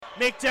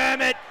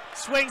McDermott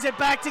swings it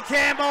back to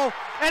Campbell,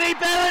 and he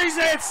bellows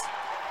it!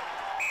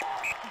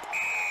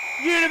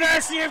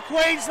 University of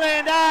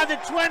Queensland are the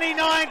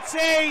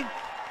 2019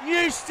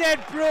 Newstead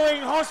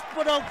Brewing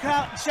Hospital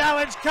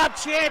Challenge Cup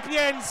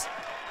champions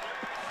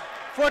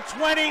for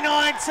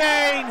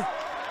 2019.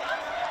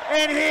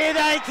 And here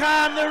they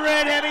come, the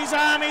Red Heavies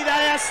Army. They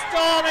are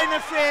storming the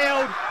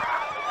field.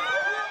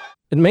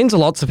 It means a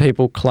lot to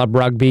people, club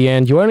rugby,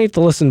 and you only have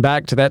to listen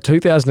back to that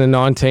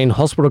 2019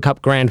 Hospital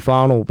Cup Grand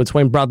Final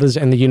between Brothers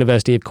and the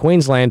University of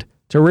Queensland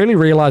to really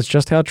realise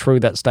just how true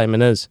that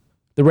statement is.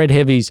 The Red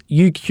Heavies,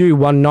 UQ,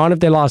 won 9 of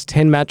their last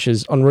 10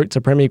 matches en route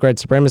to Premier Grade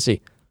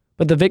supremacy,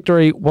 but the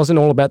victory wasn't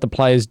all about the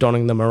players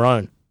donning the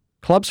maroon.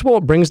 Club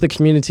sport brings the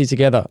community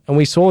together, and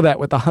we saw that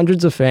with the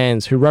hundreds of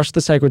fans who rushed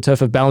the sacred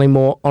turf of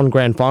Ballymore on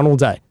Grand Final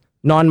day.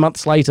 9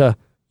 months later,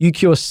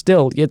 UQ are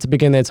still yet to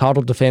begin their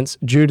title defence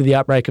due to the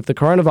outbreak of the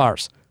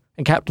coronavirus,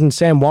 and Captain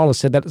Sam Wallace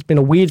said that it's been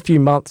a weird few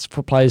months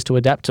for players to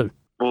adapt to.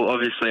 Well,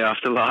 obviously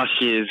after last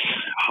year's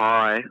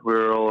high, we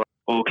were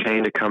all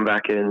keen to come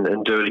back and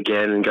do it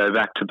again and go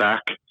back to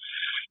back,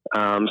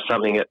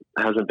 something that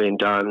hasn't been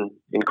done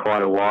in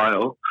quite a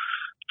while.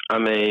 I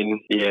mean,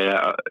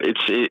 yeah,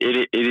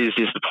 it is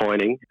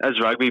disappointing. As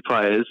rugby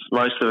players,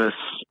 most of us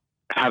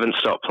haven't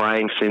stopped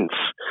playing since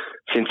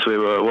we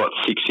were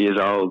 6 years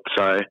old.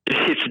 So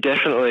it's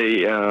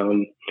definitely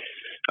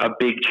a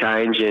big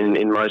change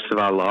in most of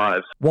our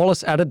lives.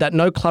 Wallace added that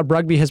no club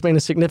rugby has been a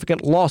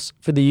significant loss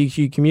for the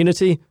UQ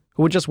community,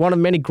 who are just one of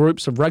many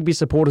groups of rugby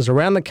supporters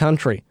around the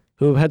country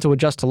who have had to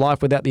adjust to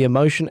life without the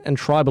emotion and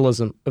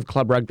tribalism of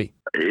club rugby.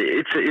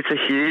 It's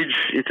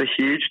a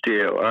huge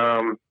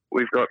deal.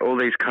 We've got all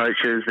these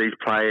coaches, these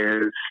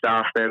players,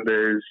 staff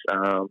members,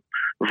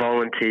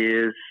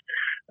 volunteers.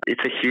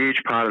 It's a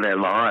huge part of their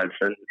lives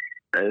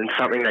and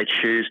something they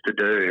choose to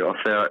do off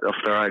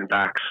their own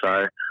backs.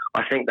 So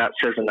I think that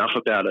says enough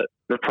about it.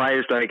 The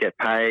players don't get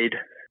paid.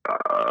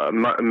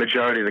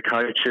 Majority of the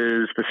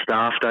coaches, the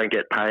staff don't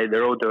get paid.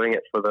 They're all doing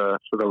it for the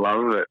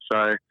love of it.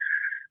 So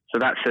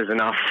that says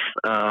enough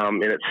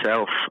in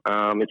itself.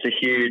 It's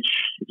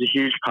a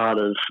huge part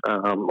of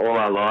all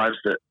our lives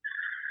that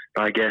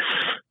I guess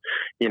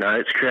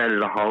it's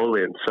created a hole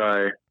in.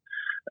 So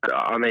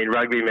I mean,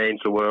 rugby means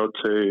the world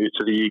to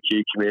the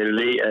UQ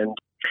community, and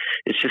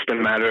it's just a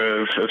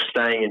matter of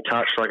staying in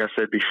touch, like I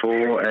said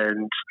before,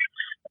 and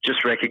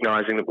just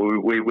recognising that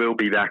we will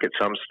be back at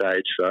some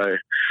stage. So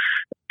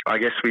I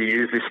guess we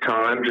use this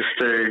time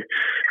to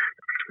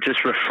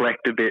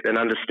reflect a bit and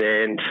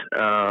understand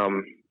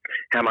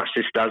how much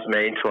this does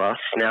mean to us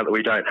now that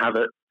we don't have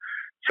it,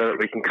 so that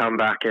we can come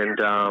back and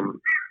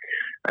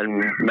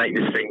make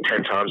this thing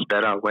 10 times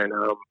better when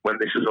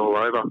this is all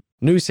over.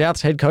 New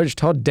South's head coach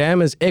Todd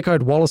Dammers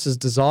echoed Wallace's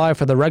desire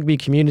for the rugby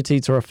community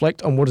to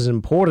reflect on what is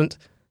important,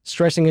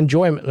 stressing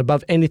enjoyment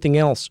above anything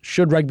else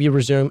should rugby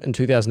resume in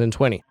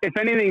 2020. If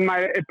anything,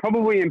 mate, it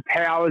probably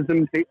empowers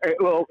them.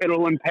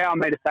 It'll empower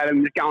me to say to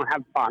them, just go and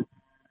have fun.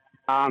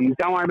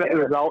 Don't worry about the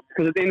results,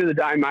 because at the end of the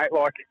day, mate,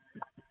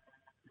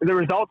 the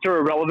results are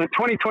irrelevant.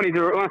 2020,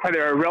 when I say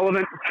they're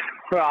irrelevant,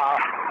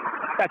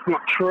 that's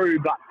not true,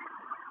 but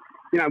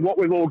what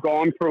we've all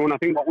gone through, and I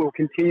think what we'll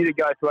continue to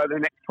go through over the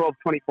next 12,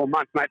 24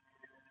 months, mate,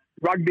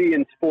 rugby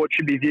and sport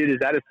should be viewed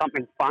as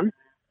something fun,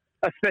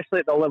 especially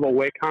at the level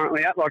we're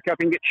currently at. I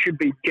think it should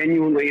be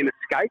genuinely an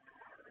escape,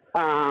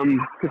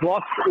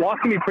 because life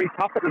can be pretty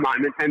tough at the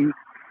moment, and,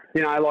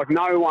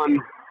 no one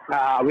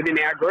within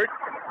our group,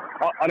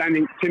 I don't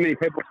think too many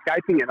people are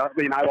escaping it.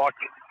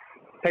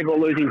 People are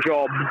losing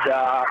jobs,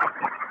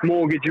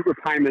 mortgage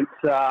repayments,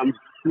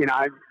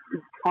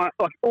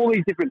 all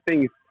these different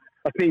things.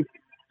 I think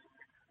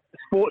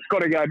sport's got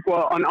to go.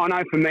 Well, I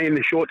know for me in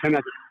the short term,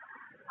 that's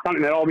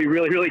something that I'll be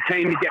really, really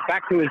keen to get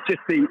back to, is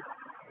just the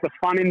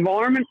fun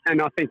environment, and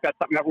I think that's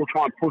something that we'll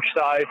try and push.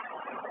 So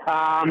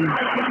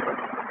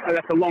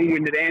that's a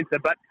long-winded answer,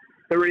 but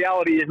the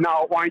reality is,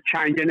 no, it won't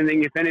change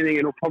anything. If anything,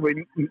 it'll probably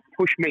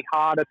push me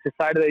harder to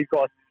say to these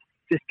guys,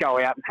 just go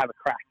out and have a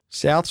crack.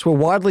 Souths were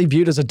widely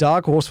viewed as a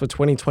dark horse for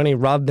 2020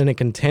 rather than a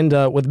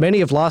contender, with many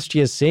of last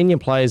year's senior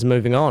players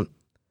moving on.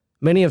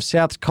 Many of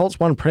South's Colts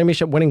 1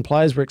 premiership-winning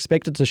players were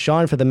expected to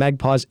shine for the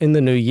Magpies in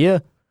the new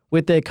year,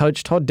 with their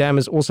coach Todd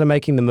Dammers also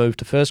making the move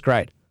to first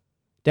grade.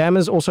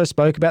 Dammers also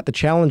spoke about the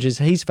challenges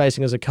he's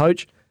facing as a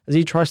coach as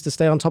he tries to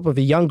stay on top of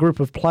a young group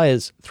of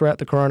players throughout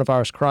the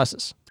coronavirus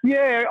crisis.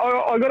 Yeah,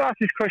 I got asked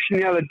this question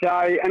the other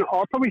day, and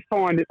I probably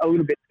find it a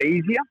little bit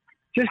easier,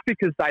 just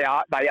because they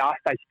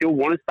still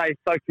want to stay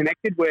so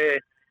connected, where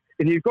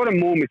if you've got a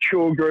more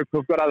mature group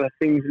who've got other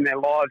things in their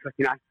lives,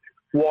 like,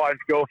 wives,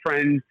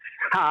 girlfriends,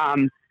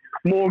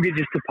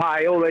 mortgages to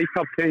pay, all these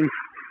types of things,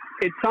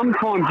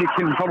 sometimes you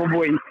can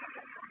probably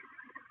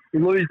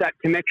lose that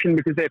connection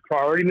because their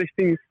priority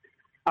listings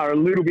are a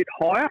little bit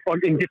higher,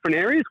 in different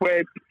areas,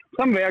 where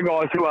some of our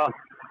guys who are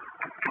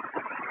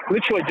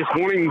literally just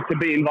wanting to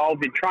be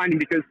involved in training,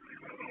 because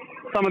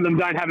some of them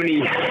don't have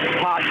any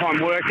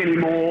part-time work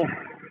anymore,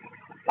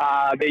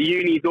 their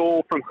uni's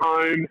all from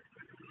home,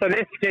 so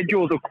their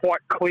schedules are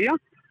quite clear.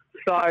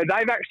 So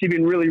they've actually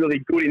been really,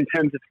 really good in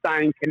terms of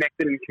staying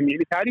connected and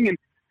communicating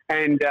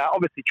and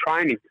obviously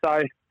training.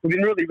 So we've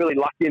been really, really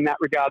lucky in that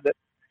regard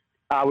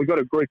that we've got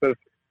a group of,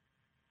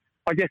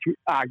 I guess,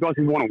 guys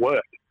who want to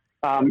work.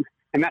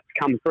 And that's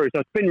come through.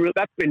 So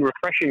that's been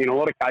refreshing in a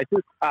lot of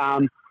cases.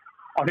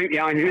 I think the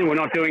only thing we're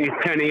not doing is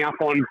turning up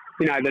on,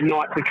 the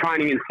nights of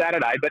training and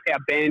Saturday, but our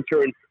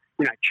banter and,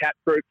 chat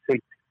groups and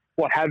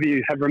what have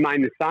you have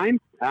remained the same.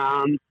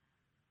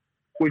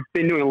 We've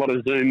been doing a lot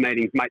of Zoom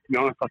meetings, mate, to be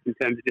honest, in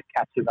terms of just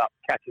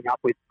catching up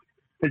with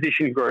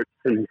position groups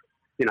and,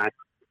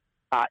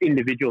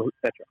 individuals,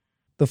 etc.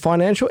 The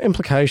financial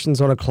implications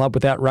on a club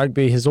without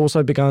rugby has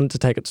also begun to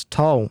take its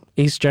toll.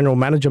 East General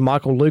Manager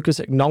Michael Lucas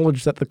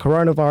acknowledged that the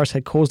coronavirus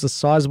had caused a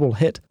sizable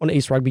hit on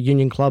East Rugby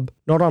Union Club,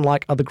 not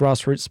unlike other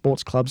grassroots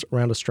sports clubs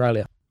around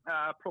Australia.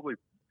 Probably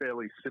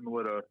fairly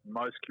similar to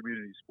most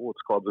community sports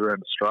clubs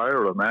around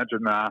Australia, I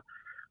imagine.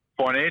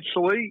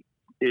 Financially,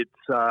 it's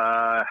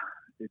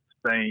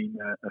been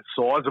a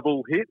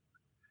sizable hit,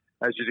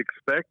 as you'd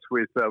expect,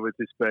 with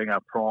this being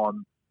our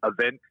prime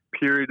event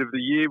period of the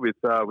year with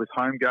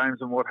home games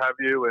and what have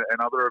you, and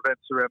other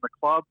events around the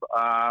club.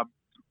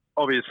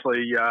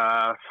 Obviously,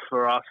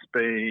 for us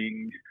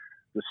being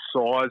the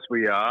size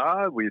we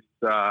are, with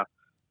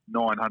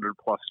 900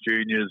 plus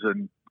juniors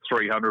and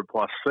 300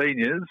 plus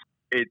seniors,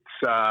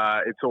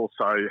 it's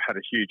also had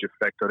a huge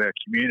effect on our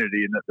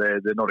community in that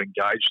they're not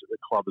engaged at the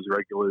club as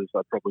regularly as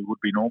they probably would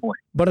be normally.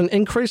 But an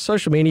increased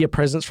social media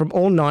presence from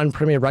all 9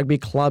 Premier Rugby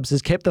clubs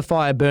has kept the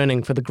fire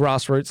burning for the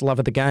grassroots love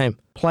of the game.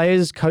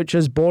 Players,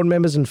 coaches, board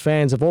members and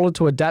fans have all had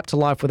to adapt to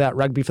life without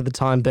rugby for the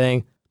time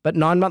being. But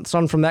 9 months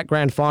on from that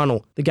grand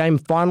final, the game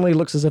finally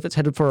looks as if it's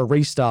headed for a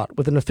restart,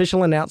 with an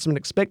official announcement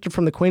expected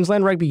from the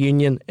Queensland Rugby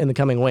Union in the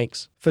coming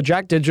weeks. For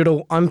Jack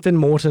Digital, I'm Finn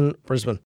Morton, Brisbane.